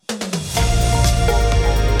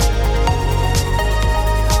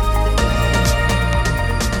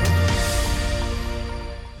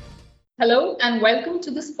and welcome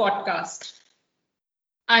to this podcast.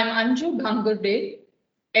 I'm Anju Bhangurde,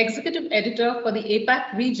 Executive Editor for the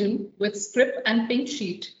APAC region with Scrip and Pink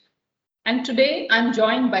Sheet. And today I'm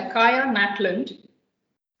joined by Kaya Natland,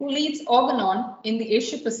 who leads Organon in the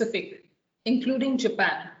Asia Pacific, including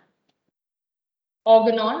Japan.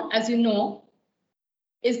 Organon, as you know,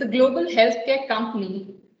 is the global healthcare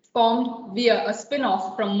company formed via a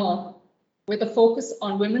spin-off from Merck with a focus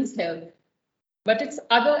on women's health. But its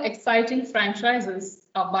other exciting franchises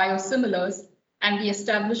are biosimilars and the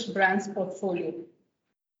established brands portfolio.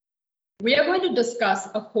 We are going to discuss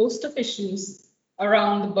a host of issues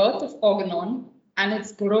around the birth of Organon and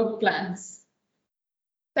its growth plans.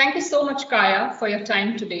 Thank you so much, Kaya, for your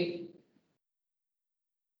time today.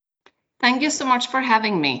 Thank you so much for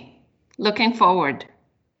having me. Looking forward.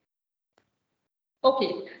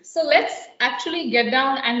 Okay, so let's actually get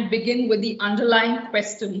down and begin with the underlying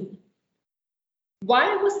question.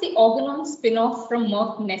 Why was the Organon spin-off from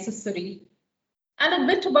Merck necessary? And a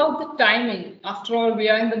bit about the timing. After all, we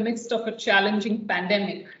are in the midst of a challenging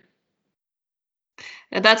pandemic.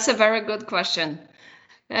 That's a very good question.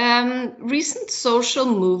 Recent social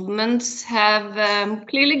movements have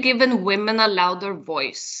clearly given women a louder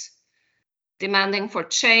voice, demanding for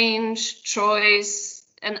change, choice,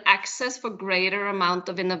 and access for greater amount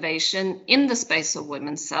of innovation in the space of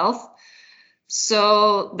women's health.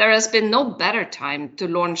 So there has been no better time to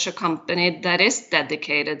launch a company that is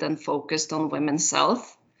dedicated and focused on women's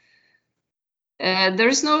health. There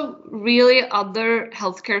is no really other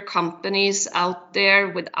healthcare companies out there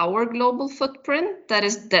with our global footprint that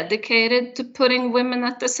is dedicated to putting women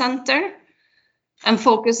at the center and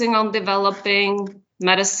focusing on developing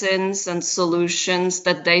medicines and solutions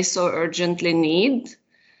that they so urgently need.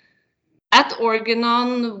 At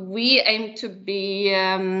Organon, we aim to be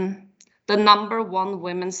the #1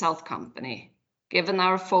 women's health company, given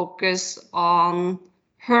our focus on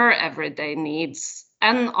her everyday needs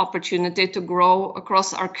and opportunity to grow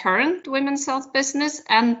across our current women's health business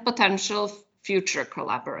and potential future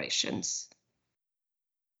collaborations.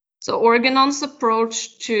 So Organon's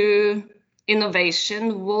approach to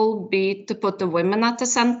innovation will be to put the women at the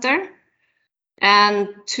center and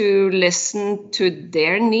to listen to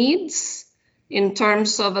their needs in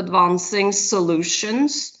terms of advancing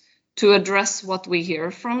solutions to address what we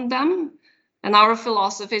hear from them. And our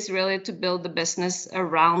philosophy is really to build the business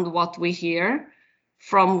around what we hear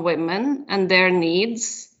from women and their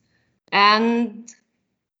needs, and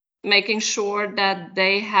making sure that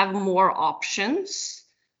they have more options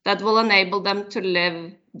that will enable them to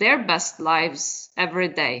live their best lives every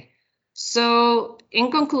day. So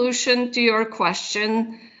in conclusion to your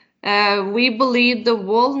question, we believe the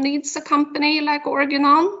world needs a company like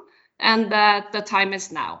Organon and that the time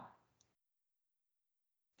is now.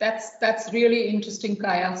 That's really interesting,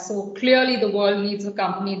 Kaya. So clearly the world needs a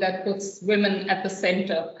company that puts women at the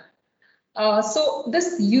center. So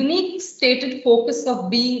this unique stated focus of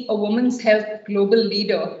being a women's health global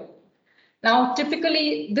leader. Now,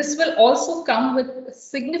 typically, this will also come with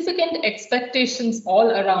significant expectations all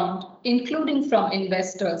around, including from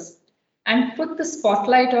investors, and put the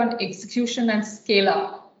spotlight on execution and scale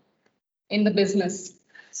up in the business.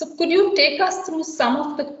 So could you take us through some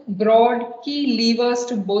of the broad key levers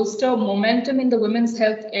to bolster momentum in the women's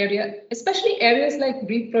health area, especially areas like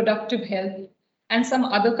reproductive health and some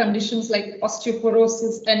other conditions like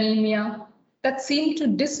osteoporosis, anemia, that seem to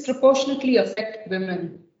disproportionately affect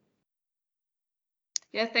women?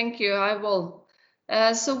 Yeah, thank you. I will.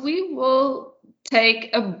 So we will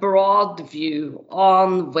take a broad view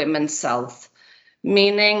on women's health,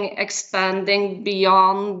 meaning expanding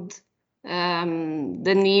beyond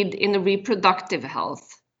the need in reproductive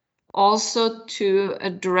health, also to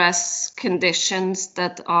address conditions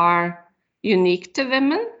that are unique to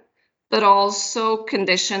women, but also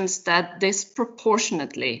conditions that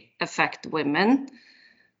disproportionately affect women,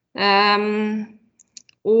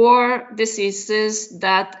 or diseases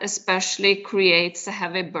that especially creates a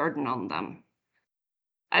heavy burden on them.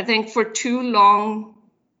 I think for too long,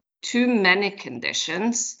 too many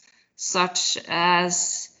conditions, such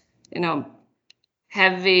as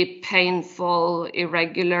heavy, painful,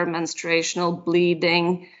 irregular menstruational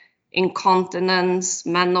bleeding, incontinence,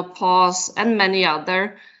 menopause, and many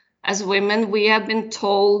other. As women, we have been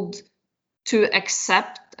told to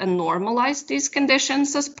accept and normalize these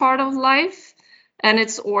conditions as part of life, and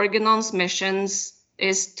it's Organon's mission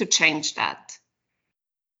is to change that.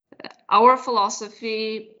 Our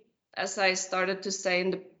philosophy, as I started to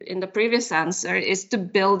say in the previous answer, is to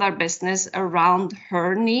build our business around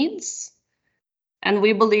her needs. And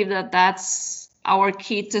we believe that that's our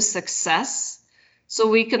key to success. So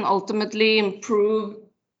we can ultimately improve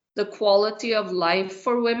the quality of life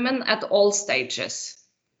for women at all stages.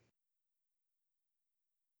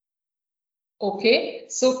 Okay,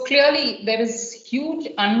 so clearly there is huge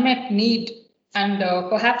unmet need and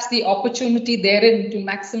perhaps the opportunity therein to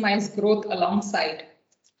maximize growth alongside.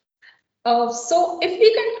 So if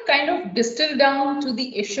we can kind of distill down to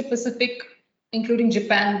the Asia Pacific, including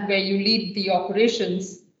Japan, where you lead the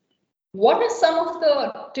operations, what are some of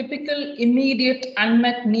the typical immediate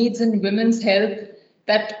unmet needs in women's health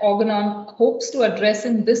that Organon hopes to address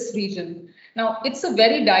in this region? Now, it's a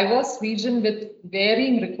very diverse region with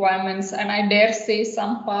varying requirements, and I dare say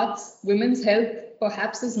some parts women's health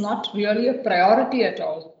perhaps is not really a priority at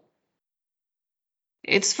all.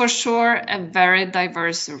 It's for sure a very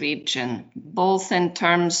diverse region, both in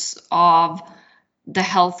terms of the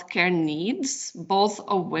healthcare needs, both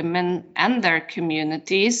of women and their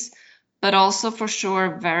communities, but also for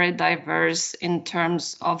sure very diverse in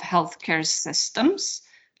terms of healthcare systems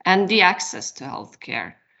and the access to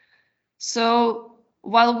healthcare. So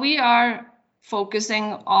while we are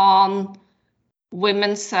focusing on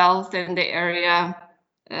women's health in the area,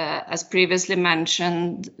 as previously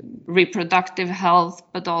mentioned, reproductive health,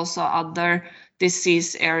 but also other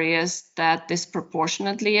disease areas that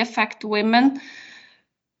disproportionately affect women,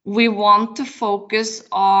 we want to focus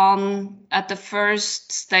on, at the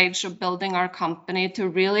first stage of building our company, to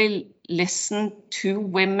really listen to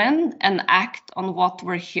women and act on what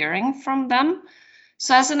we're hearing from them.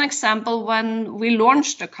 So as an example, when we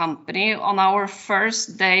launched the company on our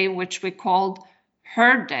first day, which we called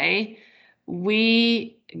Her Day,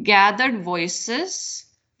 we gathered voices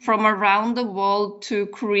from around the world to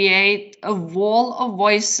create a wall of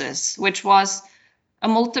voices, which was a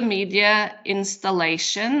multimedia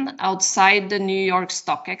installation outside the New York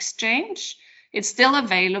Stock Exchange. It's still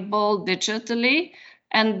available digitally,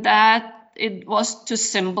 and that it was to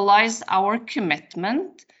symbolize our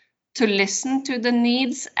commitment to listen to the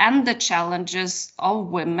needs and the challenges of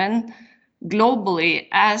women globally,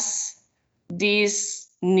 as these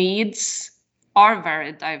needs are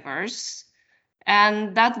very diverse.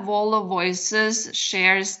 And that wall of voices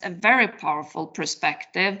shares a very powerful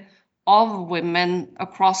perspective of women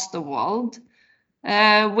across the world.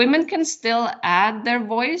 Women can still add their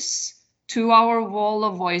voice to our wall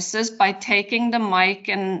of voices by taking the mic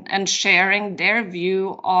and sharing their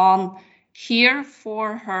view on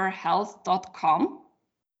hereforherhealth.com.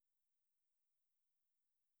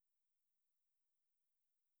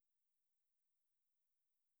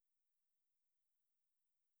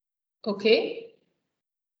 Okay.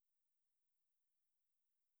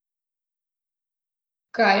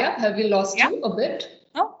 Kaya, have we lost you a bit?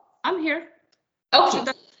 No, I'm here. Okay.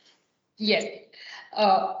 Yes.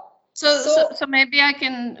 So maybe I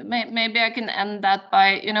can end that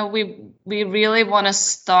by, we really want to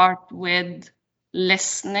start with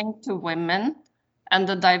listening to women and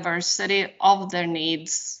the diversity of their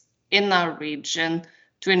needs in our region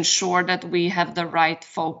to ensure that we have the right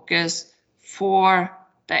focus for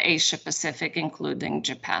the Asia Pacific, including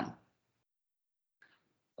Japan.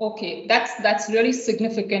 Okay, that's really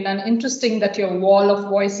significant and interesting that your wall of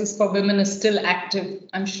voices for women is still active.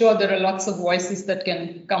 I'm sure there are lots of voices that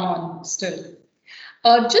can come on still.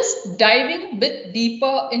 Just diving a bit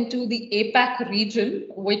deeper into the APAC region,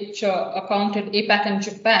 which APAC and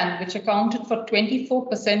Japan, which accounted for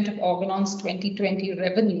 24% of Organon's 2020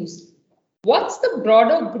 revenues. What's the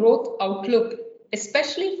broader growth outlook,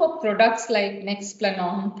 especially for products like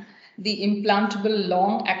Nexplanon, the implantable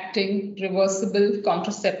long-acting reversible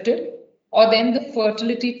contraceptive, or then the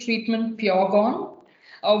fertility treatment Puregon?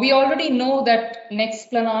 We already know that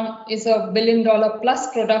Nexplanon is a $1 billion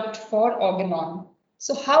plus product for Organon.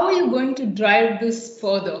 So how are you going to drive this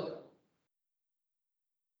further?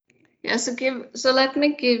 Yeah, so let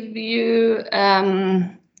me give you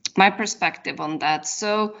my perspective on that.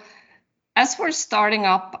 So as we're starting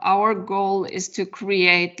up, our goal is to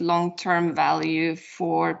create long-term value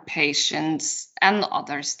for patients and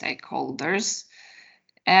other stakeholders.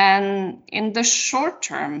 And in the short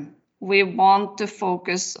term, we want to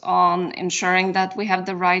focus on ensuring that we have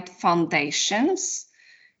the right foundations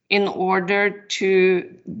in order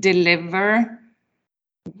to deliver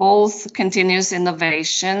both continuous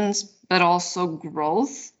innovations, but also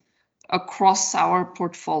growth across our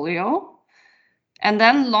portfolio. And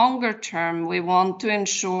then longer term, we want to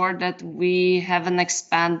ensure that we have an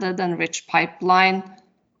expanded and rich pipeline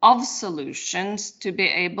of solutions to be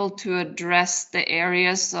able to address the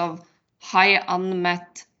areas of high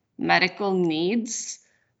unmet medical needs.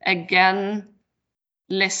 Again,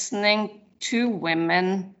 listening to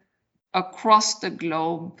women across the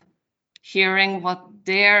globe, hearing what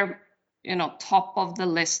their top of the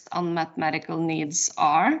list unmet medical needs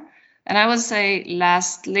are. And I would say,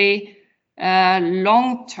 lastly,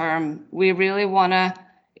 long term, we really want to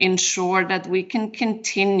ensure that we can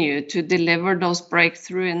continue to deliver those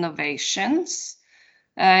breakthrough innovations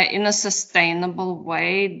in a sustainable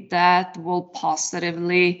way that will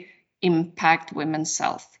positively impact women's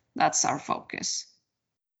health. That's our focus.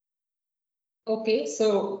 Okay,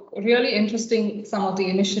 so really interesting, some of the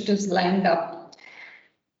initiatives lined up.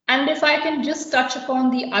 And if I can just touch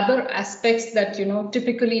upon the other aspects that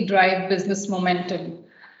typically drive business momentum,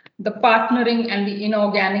 the partnering and the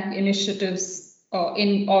inorganic initiatives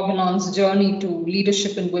in Organon's journey to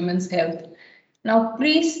leadership in women's health. Now,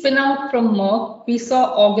 pre-spin out from Merck, we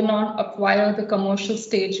saw Organon acquire the commercial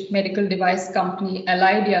stage medical device company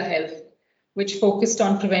Alidia Health, which focused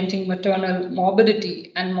on preventing maternal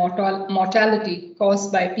morbidity and mortality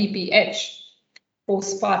caused by PPH,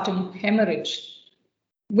 postpartum hemorrhage.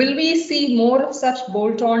 Will we see more of such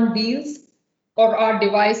bolt-on deals, or are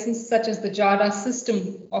devices such as the JADA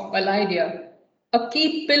system of Alidia a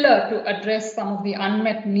key pillar to address some of the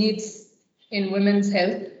unmet needs in women's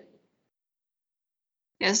health?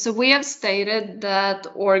 Yeah, so we have stated that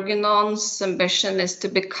Organon's ambition is to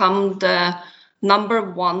become the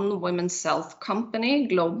 #1 women's health company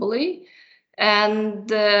globally, and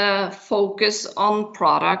focus on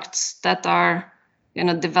products that are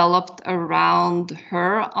developed around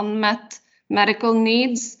her unmet medical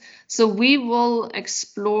needs. So we will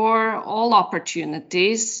explore all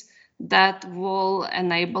opportunities that will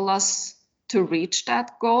enable us to reach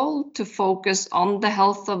that goal, to focus on the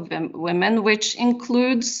health of women, which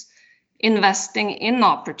includes investing in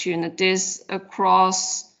opportunities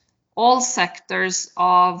across all sectors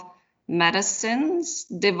of medicines,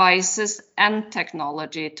 devices, and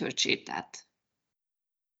technology to achieve that.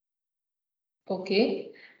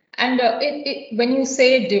 Okay. And when you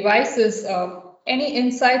say devices, any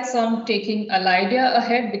insights on taking Alidia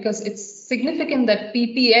ahead? Because it's significant that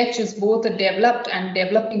PPH is both a developed and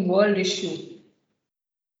developing world issue.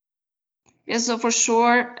 Yeah, so for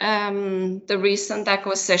sure, the recent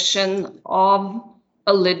acquisition of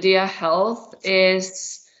Alidia Health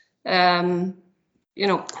is,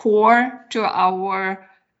 core to our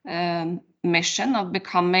mission of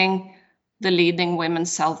becoming the leading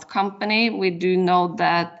women's health company. We do know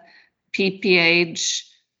that PPH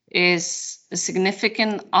is a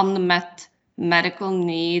significant unmet medical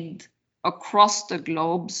need across the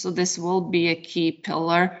globe. So this will be a key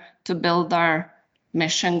pillar to build our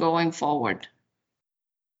mission going forward.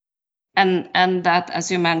 And that,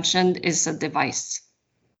 as you mentioned, is a device.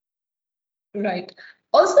 Right.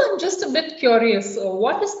 Also, I'm just a bit curious,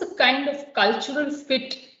 what is the kind of cultural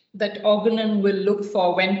fit that Organon will look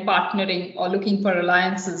for when partnering or looking for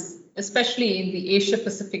alliances, especially in the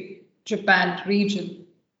Asia-Pacific, Japan region?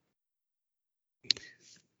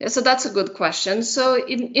 Yeah, so that's a good question. So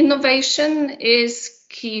innovation is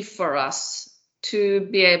key for us to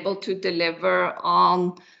be able to deliver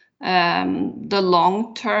on the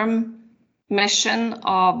long-term mission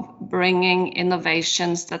of bringing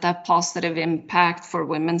innovations that have positive impact for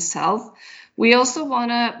women's health. We also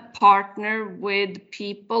want to partner with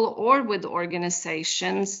people or with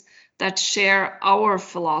organizations that share our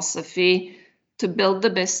philosophy to build the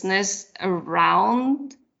business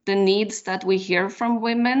around the needs that we hear from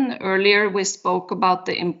women. Earlier, we spoke about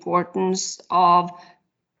the importance of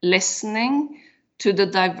listening to the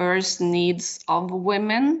diverse needs of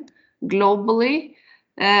women globally.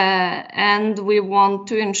 And we want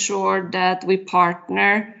to ensure that we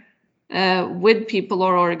partner with people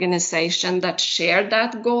or organizations that share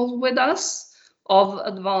that goal with us of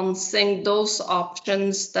advancing those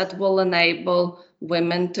options that will enable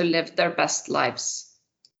women to live their best lives.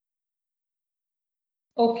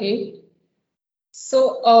 Okay.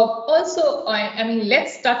 So also, I mean,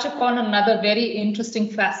 let's touch upon another very interesting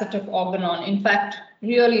facet of Organon. In fact,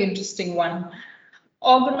 really interesting one.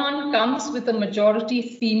 Organon comes with a majority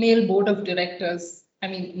female board of directors. I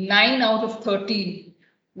mean, 9 out of 13,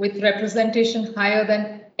 with representation higher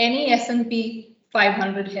than any S&P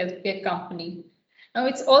 500 healthcare company. Now,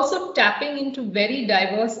 it's also tapping into very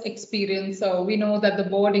diverse experience. So we know that the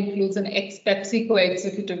board includes an ex-PepsiCo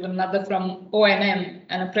executive, another from O&M,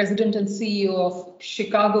 and a president and CEO of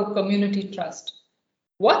Chicago Community Trust.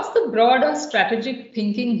 What's the broader strategic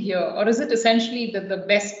thinking here? Or is it essentially that the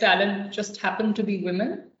best talent just happen to be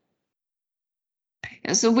women?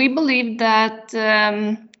 Yeah, so we believe that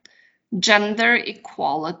gender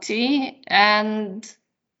equality and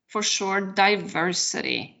for sure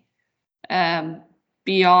diversity,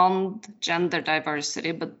 beyond gender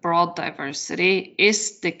diversity, but broad diversity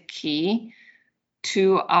is the key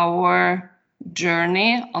to our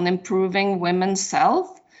journey on improving women's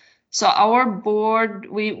health. So our board,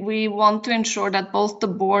 we want to ensure that both the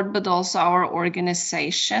board but also our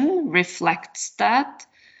organization reflects that.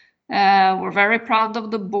 We're very proud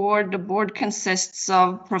of the board. The board consists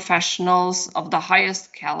of professionals of the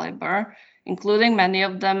highest caliber, including many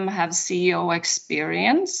of them have CEO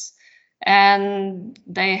experience, and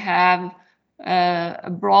they have a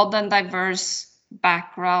broad and diverse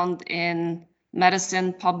background in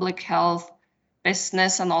medicine, public health,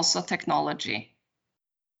 business, and also technology.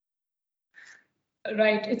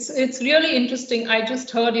 Right. It's really interesting. I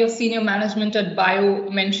just heard your senior management at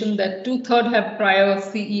Bio mention that 2/3 have prior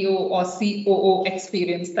CEO or COO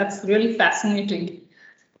experience. That's really fascinating.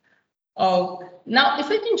 Now,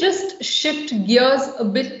 if I can just shift gears a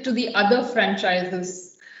bit to the other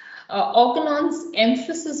franchises, Organon's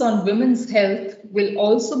emphasis on women's health will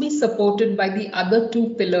also be supported by the other two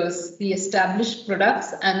pillars, the established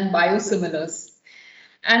products and biosimilars.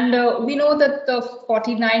 And we know that the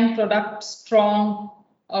 49 product strong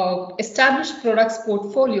established products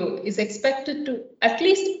portfolio is expected to, at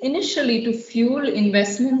least initially, to fuel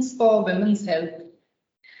investments for women's health.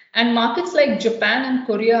 And markets like Japan and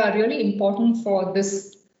Korea are really important for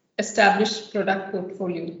this established product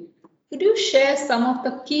portfolio. Could you share some of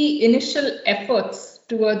the key initial efforts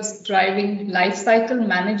towards driving life cycle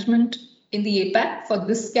management in the APAC for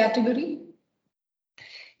this category?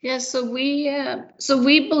 Yeah, so we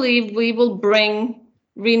believe we will bring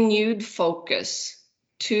renewed focus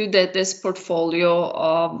to this portfolio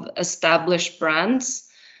of established brands.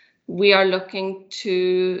 We are looking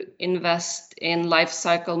to invest in life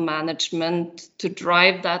cycle management to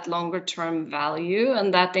drive that longer term value,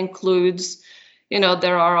 and that includes,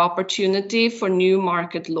 there are opportunity for new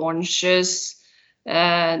market launches,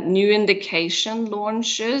 new indication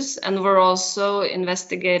launches, and we're also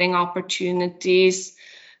investigating opportunities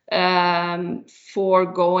for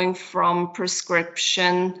going from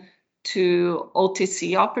prescription to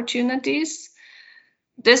OTC opportunities.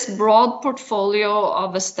 This broad portfolio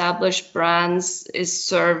of established brands is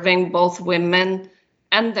serving both women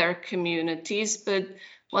and their communities. But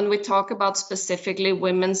when we talk about specifically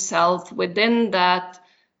women's health, within that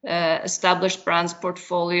established brands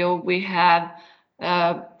portfolio, we have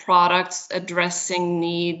products addressing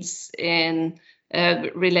needs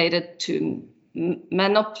related to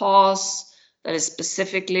menopause, that is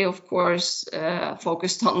specifically, of course,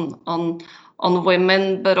 focused on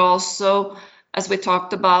women, but also, as we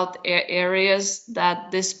talked about, areas that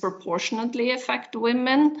disproportionately affect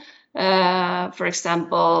women, for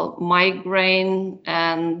example, migraine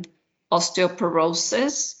and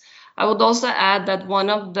osteoporosis. I would also add that one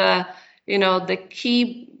of the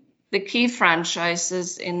key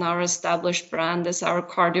franchises in our established brand is our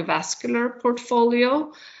cardiovascular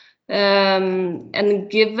portfolio. And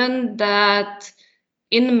given that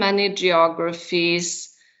in many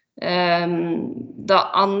geographies, the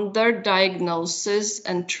underdiagnosis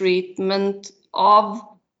and treatment of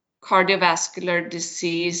cardiovascular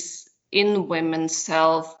disease in women's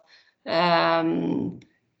health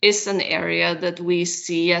is an area that we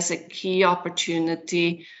see as a key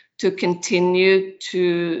opportunity to continue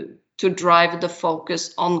to drive the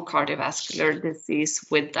focus on cardiovascular disease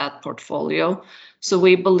with that portfolio. So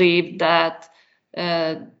we believe that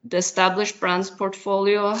the established brands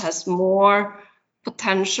portfolio has more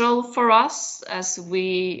potential for us as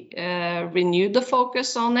we renew the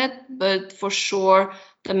focus on it. But for sure,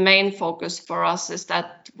 the main focus for us is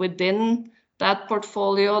that within that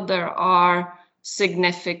portfolio, there are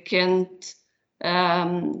significant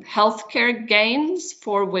healthcare gains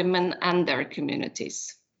for women and their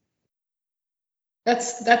communities.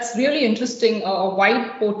 That's really interesting. A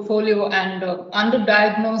wide portfolio, and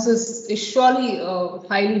underdiagnosis is surely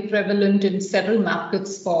highly prevalent in several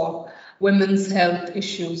markets for women's health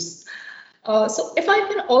issues. So if I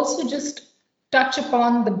can also just touch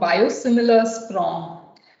upon the biosimilars prong.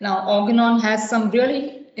 Now, Organon has some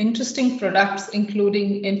really interesting products,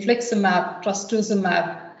 including infliximab,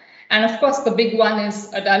 trastuzumab, and of course, the big one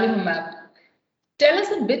is adalimumab. Tell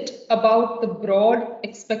us a bit about the broad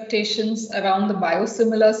expectations around the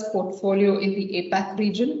biosimilars portfolio in the APAC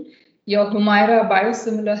region. Your Humira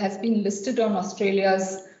biosimilar has been listed on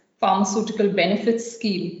Australia's pharmaceutical benefits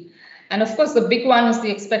scheme. And of course, the big one is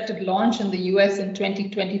the expected launch in the US in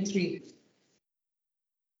 2023.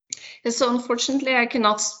 So unfortunately, I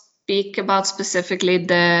cannot speak about specifically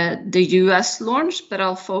the US launch, but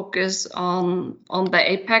I'll focus on the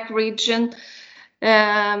APAC region.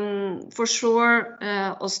 For sure,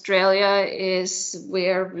 Australia is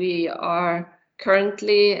where we are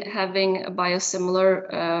currently having a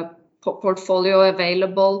biosimilar portfolio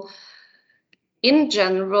available. in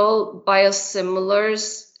general,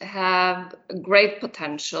 biosimilars have great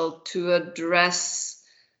potential to address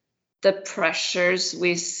the pressures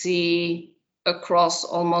we see across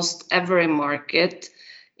almost every market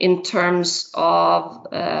in terms of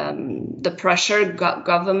the pressure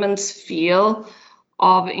governments feel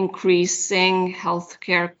of increasing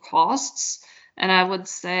healthcare costs. And I would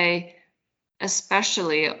say,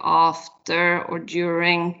 especially after or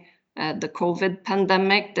during the COVID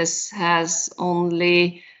pandemic, this has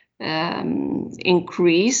only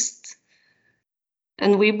increased.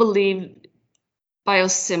 And we believe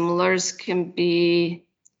biosimilars can be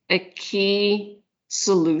a key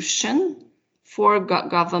solution for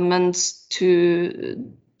governments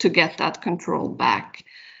to get that control back.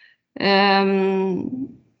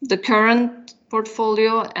 The current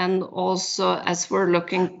portfolio, and also as we're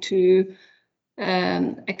looking to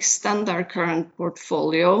extend our current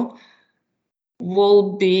portfolio,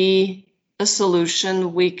 will be a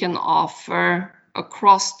solution we can offer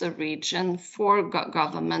across the region for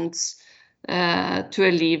governments to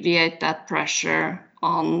alleviate that pressure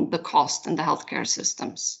on the cost in the healthcare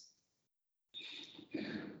systems.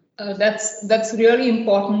 That's really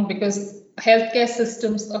important, because healthcare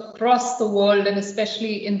systems across the world, and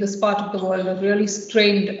especially in this part of the world, are really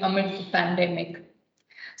strained amid the pandemic.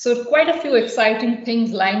 So quite a few exciting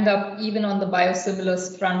things lined up, even on the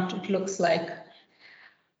biosimilars front, it looks like.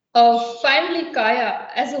 Finally, Kaya,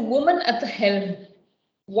 as a woman at the helm,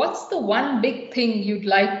 what's the one big thing you'd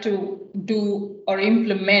like to do or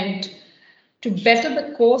implement to better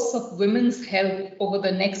the course of women's health over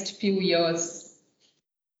the next few years?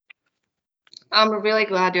 I'm really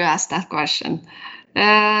glad you asked that question.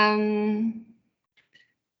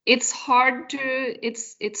 It's hard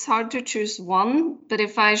to choose one, but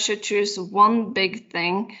if I should choose one big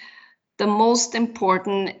thing, the most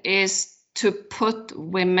important is to put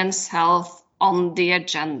women's health on the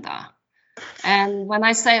agenda. And when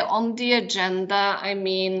I say on the agenda, I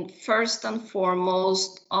mean first and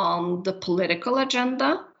foremost on the political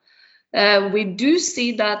agenda. We do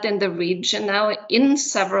see that in the region now, in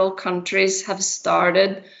several countries have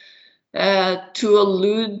started to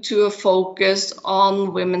allude to a focus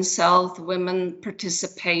on women's health, women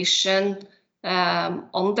participation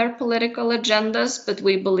on their political agendas, but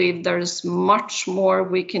we believe there's much more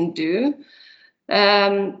we can do.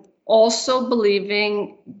 Also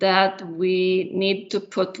believing that we need to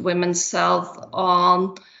put women's health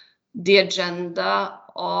on the agenda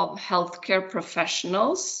of healthcare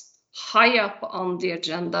professionals, high up on the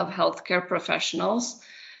agenda of healthcare professionals.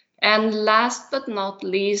 And last but not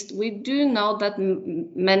least, we do know that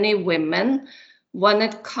many women, when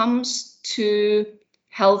it comes to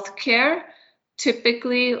healthcare,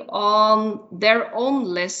 typically on their own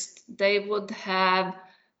list, they would have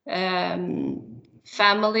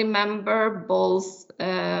family member, both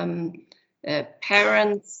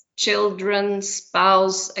parents, children,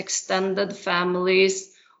 spouse, extended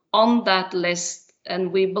families on that list.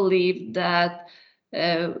 And we believe that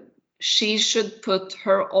she should put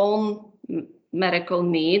her own medical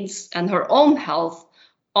needs and her own health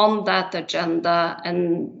on that agenda.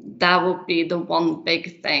 And that would be the one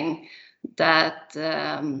big thing that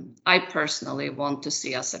I personally want to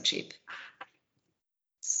see us achieve.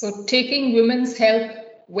 So taking women's health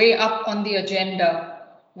way up on the agenda.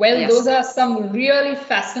 Well, yes. Those are some really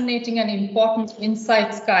fascinating and important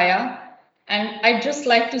insights, Kaya. And I'd just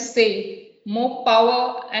like to say more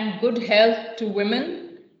power and good health to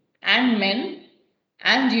women and men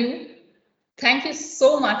and you. Thank you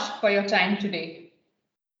so much for your time today.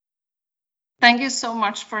 Thank you so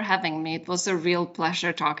much for having me. It was a real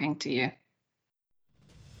pleasure talking to you.